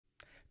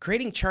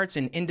Creating charts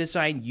in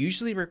InDesign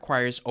usually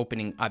requires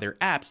opening other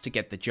apps to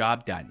get the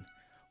job done.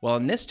 Well,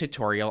 in this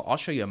tutorial, I'll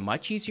show you a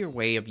much easier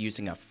way of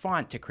using a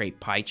font to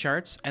create pie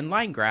charts and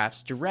line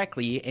graphs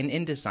directly in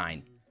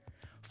InDesign.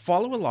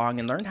 Follow along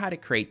and learn how to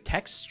create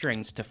text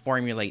strings to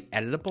formulate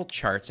editable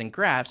charts and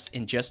graphs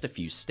in just a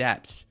few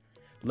steps.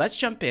 Let's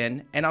jump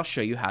in and I'll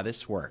show you how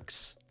this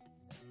works.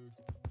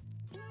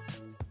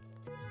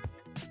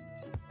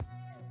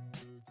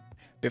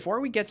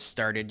 Before we get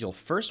started, you'll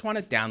first want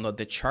to download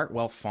the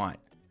Chartwell font.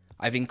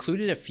 I've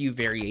included a few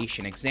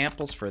variation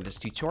examples for this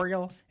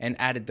tutorial and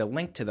added the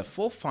link to the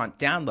full font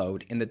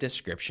download in the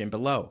description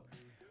below.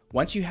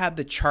 Once you have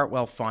the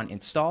Chartwell font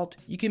installed,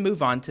 you can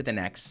move on to the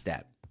next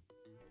step.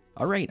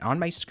 Alright, on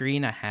my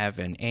screen I have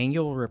an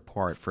annual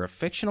report for a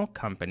fictional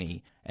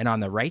company, and on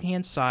the right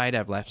hand side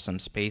I've left some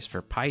space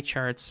for pie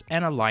charts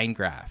and a line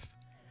graph.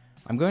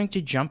 I'm going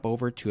to jump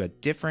over to a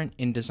different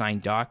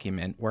InDesign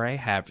document where I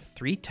have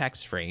 3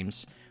 text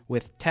frames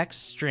with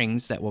text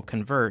strings that will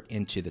convert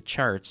into the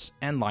charts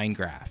and line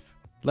graph.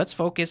 Let's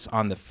focus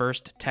on the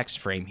first text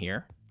frame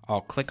here.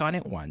 I'll click on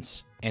it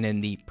once, and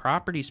in the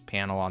Properties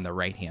panel on the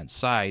right hand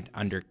side,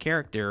 under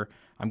Character,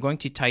 I'm going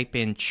to type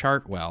in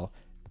Chartwell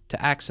to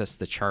access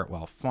the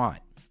Chartwell font.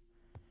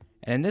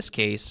 And in this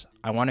case,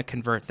 I want to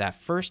convert that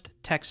first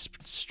text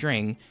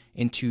string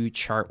into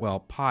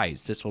Chartwell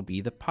pies. This will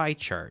be the pie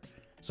chart.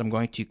 So I'm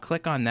going to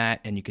click on that,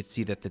 and you can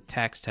see that the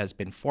text has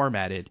been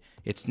formatted.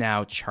 It's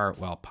now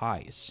Chartwell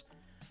pies.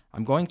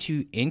 I'm going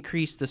to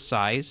increase the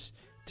size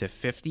to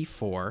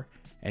 54,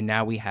 and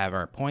now we have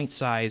our point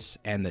size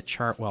and the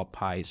Chartwell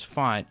pies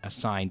font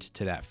assigned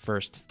to that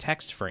first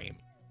text frame.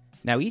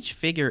 Now each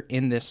figure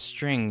in this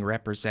string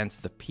represents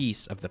the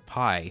piece of the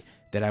pie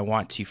that I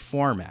want to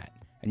format,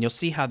 and you'll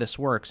see how this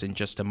works in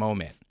just a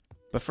moment.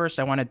 But first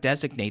I want to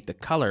designate the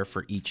color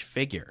for each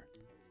figure.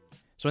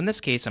 So in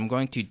this case, I'm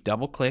going to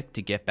double click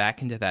to get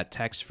back into that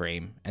text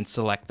frame and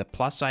select the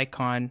plus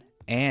icon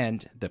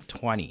and the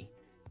 20.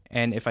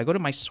 And if I go to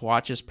my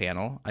swatches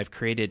panel, I've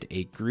created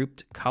a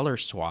grouped color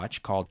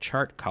swatch called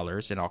chart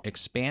colors, and I'll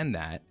expand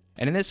that.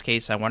 And in this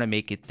case, I want to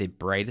make it the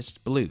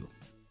brightest blue.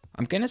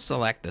 I'm going to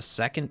select the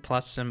second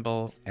plus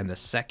symbol and the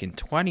second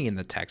 20 in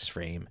the text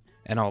frame,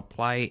 and I'll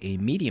apply a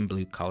medium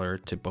blue color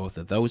to both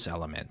of those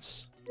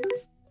elements.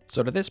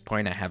 So to this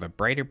point, I have a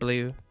brighter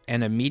blue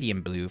and a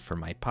medium blue for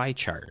my pie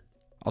chart.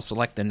 I'll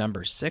select the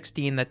number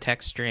 60 in the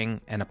text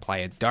string and apply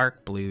a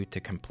dark blue to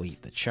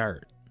complete the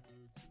chart.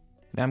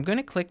 Now I'm going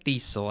to click the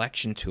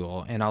selection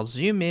tool, and I'll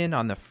zoom in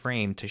on the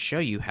frame to show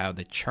you how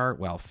the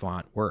Chartwell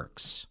font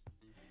works.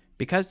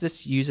 Because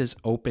this uses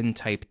open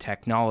type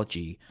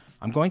technology,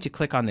 I'm going to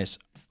click on this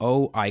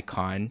O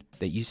icon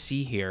that you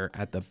see here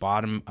at the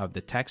bottom of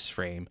the text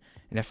frame,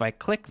 and if I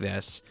click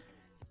this,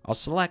 I'll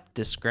select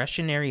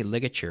discretionary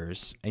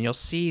ligatures, and you'll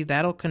see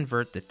that'll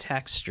convert the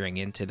text string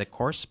into the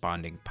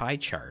corresponding pie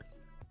chart.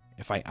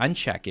 If I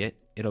uncheck it,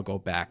 it'll go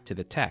back to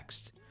the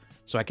text.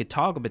 So I could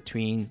toggle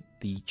between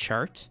the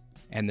chart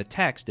and the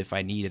text if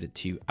I needed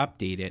to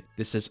update it.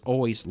 This is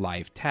always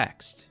live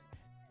text.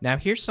 Now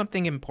here's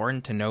something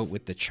important to note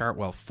with the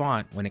Chartwell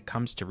font when it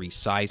comes to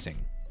resizing.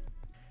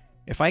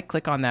 If I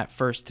click on that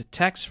first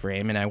text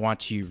frame and I want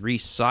to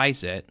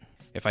resize it,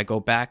 if I go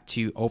back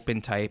to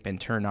open type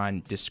and turn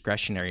on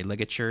discretionary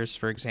ligatures,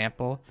 for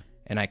example,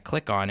 and I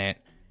click on it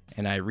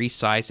and I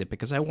resize it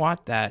because I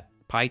want that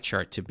pie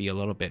chart to be a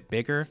little bit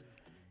bigger,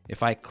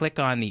 if I click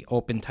on the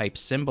open type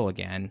symbol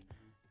again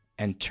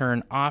and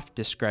turn off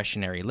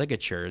discretionary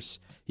ligatures,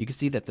 you can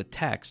see that the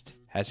text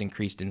has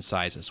increased in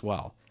size as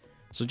well.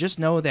 So just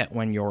know that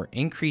when you're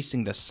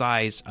increasing the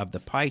size of the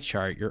pie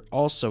chart, you're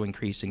also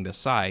increasing the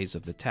size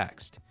of the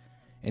text.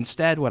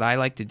 Instead, what I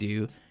like to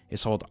do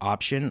is hold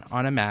Option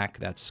on a Mac,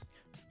 that's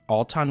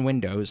Alt on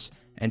Windows,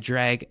 and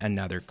drag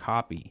another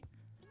copy.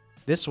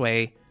 This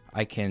way,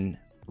 I can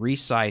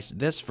resize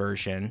this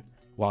version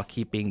while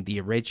keeping the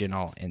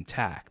original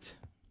intact.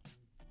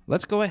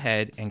 Let's go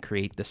ahead and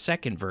create the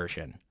second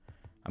version.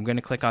 I'm going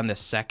to click on the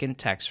second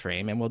text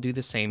frame, and we'll do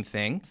the same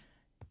thing.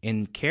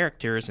 In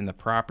Characters in the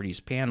Properties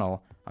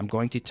panel, I'm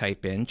going to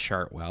type in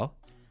Chartwell,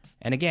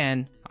 and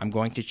again, I'm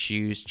going to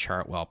choose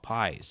Chartwell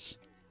pies.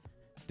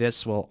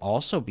 This will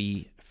also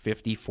be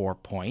 54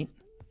 point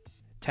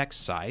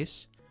text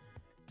size,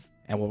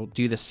 and we'll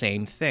do the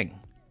same thing.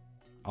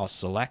 I'll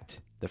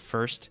select the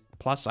first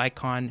plus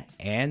icon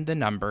and the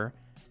number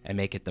and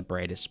make it the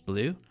brightest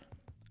blue.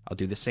 I'll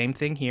do the same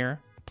thing here,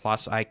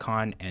 plus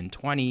icon and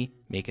 20,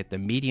 make it the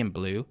medium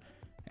blue,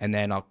 and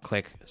then I'll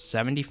click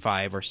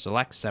 75 or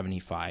select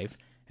 75,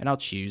 and I'll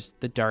choose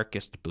the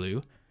darkest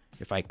blue.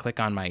 If I click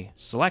on my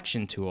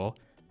selection tool,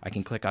 I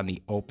can click on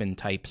the open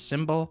type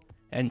symbol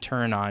and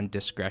turn on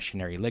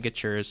discretionary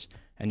ligatures,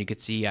 and you can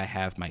see I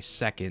have my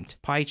second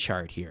pie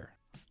chart here.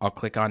 I'll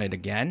click on it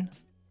again,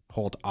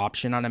 hold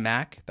Option on a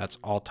Mac, that's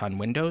Alt on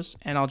Windows,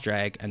 and I'll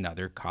drag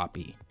another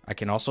copy. I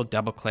can also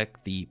double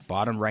click the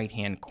bottom right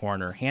hand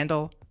corner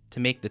handle to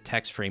make the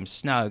text frame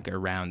snug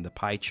around the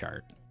pie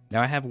chart.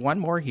 Now I have one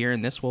more here,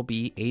 and this will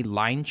be a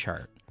line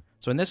chart.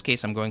 So in this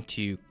case, I'm going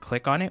to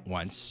click on it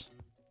once,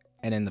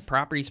 And in the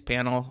properties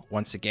panel,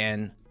 once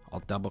again,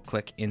 I'll double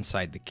click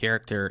inside the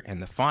character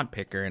and the font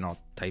picker and I'll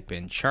type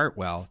in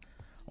Chartwell.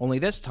 Only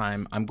this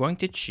time I'm going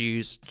to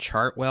choose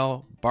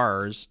Chartwell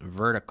bars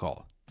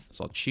vertical.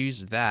 So I'll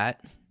choose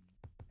that.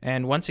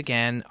 And once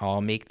again,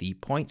 I'll make the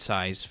point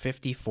size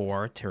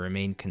 54 to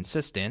remain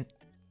consistent.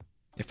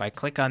 If I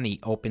click on the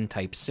open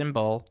type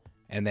symbol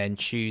and then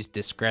choose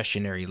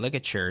discretionary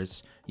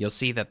ligatures, you'll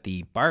see that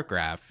the bar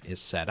graph is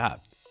set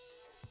up.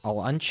 I'll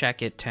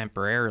uncheck it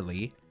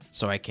temporarily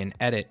so I can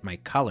edit my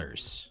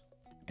colors.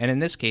 And in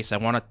this case, I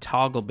want to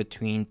toggle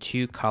between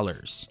two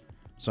colors.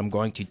 So I'm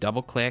going to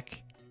double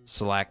click,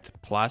 select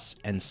plus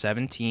and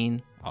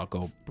 17. I'll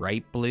go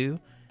bright blue,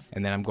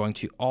 and then I'm going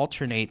to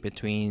alternate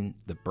between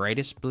the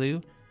brightest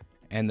blue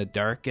and the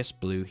darkest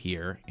blue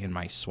here in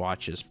my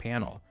swatches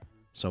panel.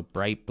 So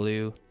bright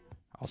blue,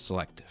 I'll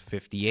select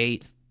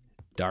 58,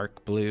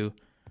 dark blue,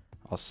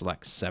 I'll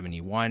select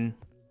 71,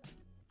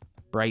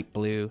 bright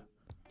blue,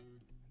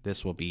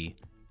 this will be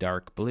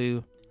dark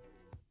blue,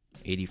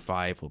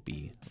 85 will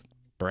be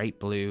bright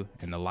blue,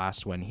 and the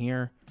last one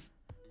here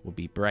will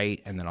be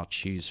bright, and then I'll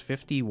choose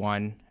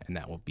 51, and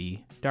that will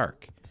be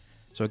dark.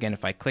 So again,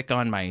 if I click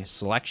on my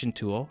selection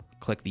tool,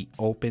 click the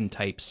open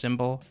type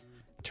symbol,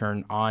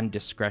 turn on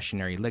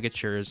discretionary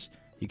ligatures,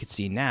 you can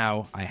see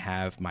now I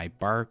have my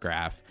bar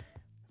graph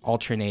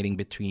alternating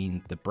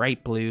between the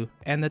bright blue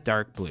and the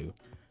dark blue.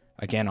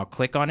 Again, I'll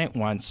click on it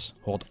once,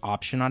 hold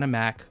Option on a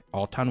Mac,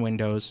 Alt on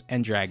Windows,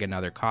 and drag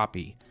another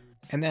copy.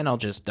 And then I'll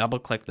just double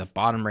click the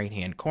bottom right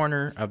hand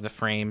corner of the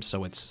frame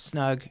so it's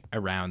snug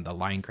around the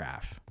line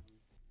graph.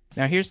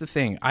 Now here's the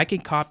thing, I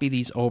can copy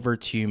these over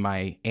to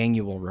my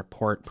annual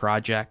report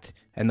project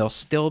and they'll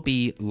still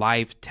be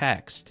live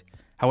text.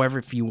 However,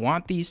 if you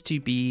want these to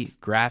be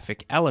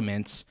graphic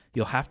elements,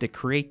 you'll have to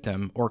create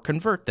them or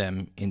convert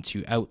them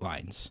into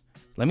outlines.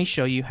 Let me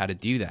show you how to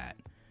do that.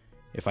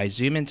 If I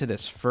zoom into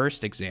this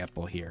first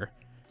example here,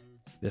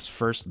 this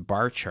first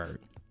bar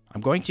chart,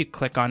 I'm going to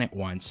click on it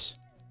once,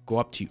 go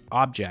up to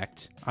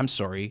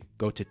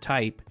go to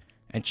Type,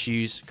 and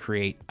choose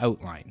Create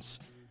Outlines.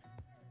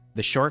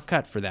 The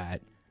shortcut for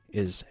that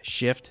is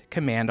Shift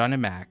Command on a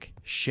Mac,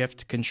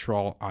 Shift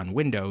Control on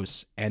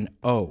Windows, and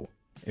O.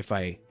 If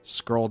I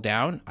scroll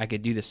down, I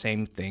could do the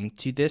same thing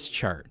to this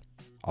chart.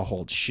 I'll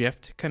hold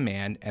Shift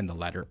Command and the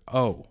letter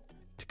O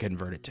to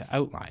convert it to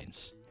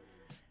outlines.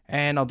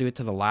 And I'll do it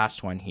to the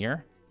last one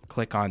here.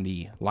 Click on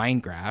the line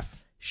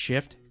graph,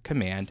 Shift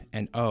Command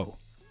and O.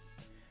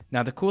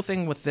 Now the cool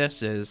thing with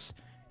this is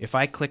if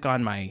I click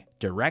on my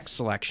direct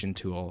selection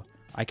tool,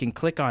 I can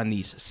click on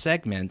these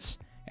segments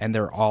and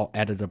they're all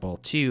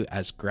editable too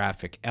as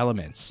graphic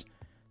elements.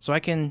 So I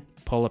can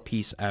pull a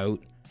piece out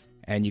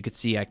and you can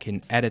see I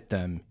can edit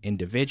them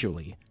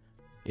individually.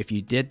 If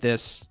you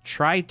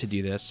tried to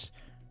do this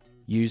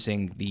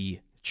using the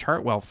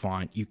Chartwell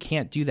font, you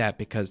can't do that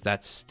because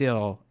that's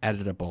still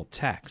editable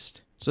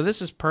text. So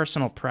this is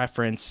personal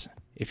preference.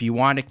 If you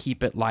want to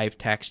keep it live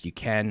text, you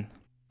can.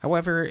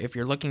 However, if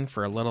you're looking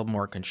for a little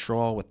more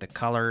control with the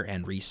color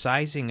and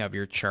resizing of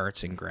your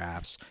charts and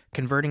graphs,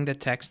 converting the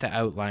text to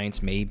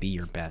outlines may be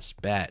your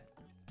best bet.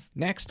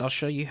 Next, I'll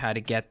show you how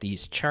to get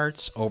these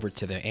charts over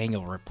to the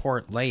annual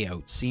report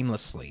layout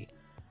seamlessly.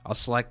 I'll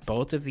select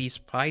both of these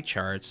pie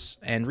charts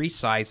and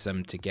resize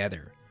them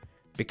together.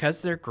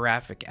 Because they're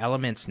graphic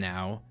elements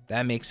now,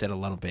 that makes it a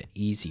little bit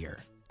easier.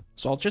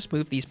 So I'll just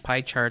move these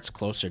pie charts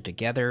closer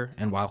together,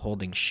 and while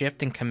holding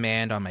Shift and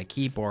Command on my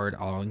keyboard,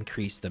 I'll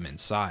increase them in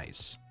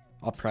size.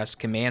 I'll press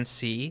Command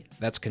C,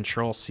 that's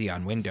Control C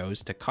on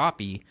Windows, to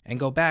copy and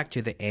go back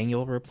to the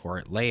annual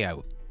report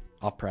layout.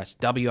 I'll press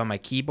W on my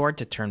keyboard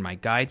to turn my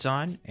guides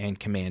on, and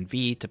Command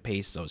V to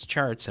paste those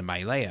charts in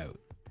my layout.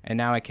 And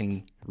now I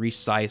can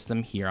resize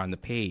them here on the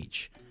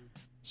page.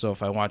 So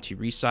if I want to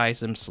resize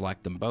them,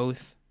 select them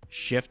both,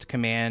 Shift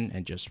Command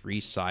and just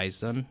resize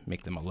them,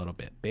 make them a little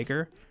bit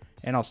bigger,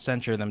 and I'll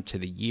center them to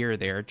the year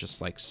there just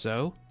like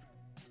so.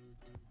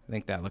 I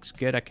think that looks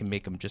good. I can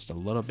make them just a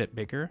little bit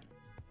bigger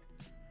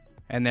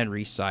and then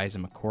resize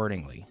them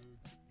accordingly.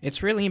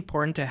 It's really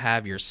important to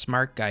have your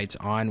smart guides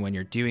on when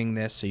you're doing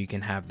this so you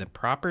can have the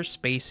proper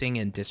spacing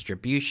and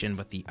distribution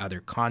with the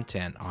other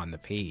content on the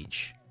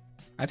page.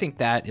 I think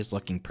that is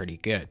looking pretty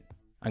good.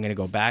 I'm going to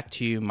go back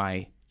to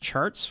my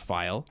charts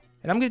file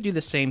and I'm going to do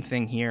the same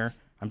thing here.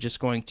 I'm just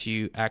going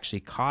to actually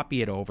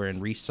copy it over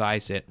and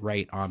resize it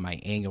right on my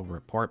annual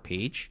report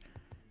page.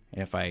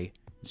 And if I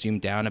zoom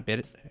down a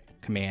bit,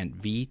 Command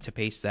V to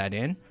paste that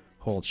in,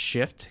 hold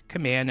Shift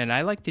Command, and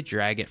I like to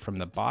drag it from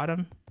the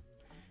bottom.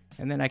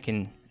 And then I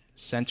can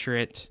center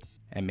it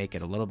and make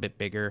it a little bit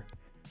bigger,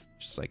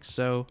 just like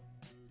so,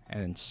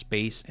 and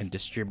space and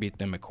distribute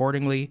them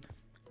accordingly.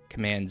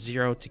 Command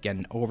 0 to get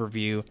an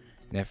overview.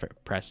 And if I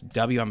press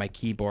W on my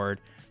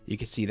keyboard, you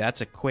can see that's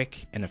a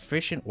quick and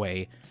efficient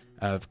way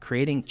of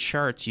creating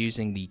charts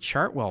using the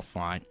Chartwell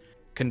font,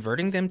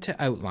 converting them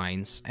to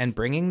outlines, and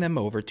bringing them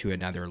over to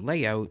another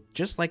layout,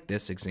 just like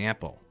this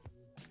example.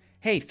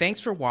 Hey,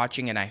 thanks for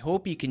watching, and I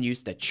hope you can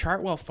use the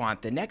Chartwell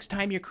font the next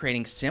time you're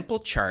creating simple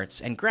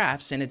charts and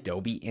graphs in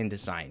Adobe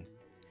InDesign.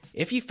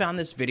 If you found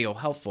this video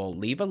helpful,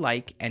 leave a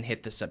like and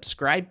hit the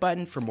subscribe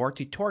button for more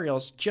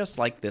tutorials just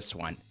like this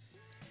one.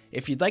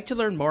 If you'd like to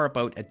learn more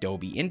about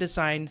Adobe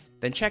InDesign,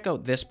 then check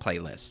out this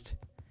playlist.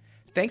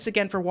 Thanks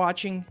again for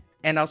watching,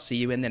 and I'll see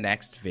you in the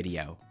next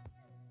video.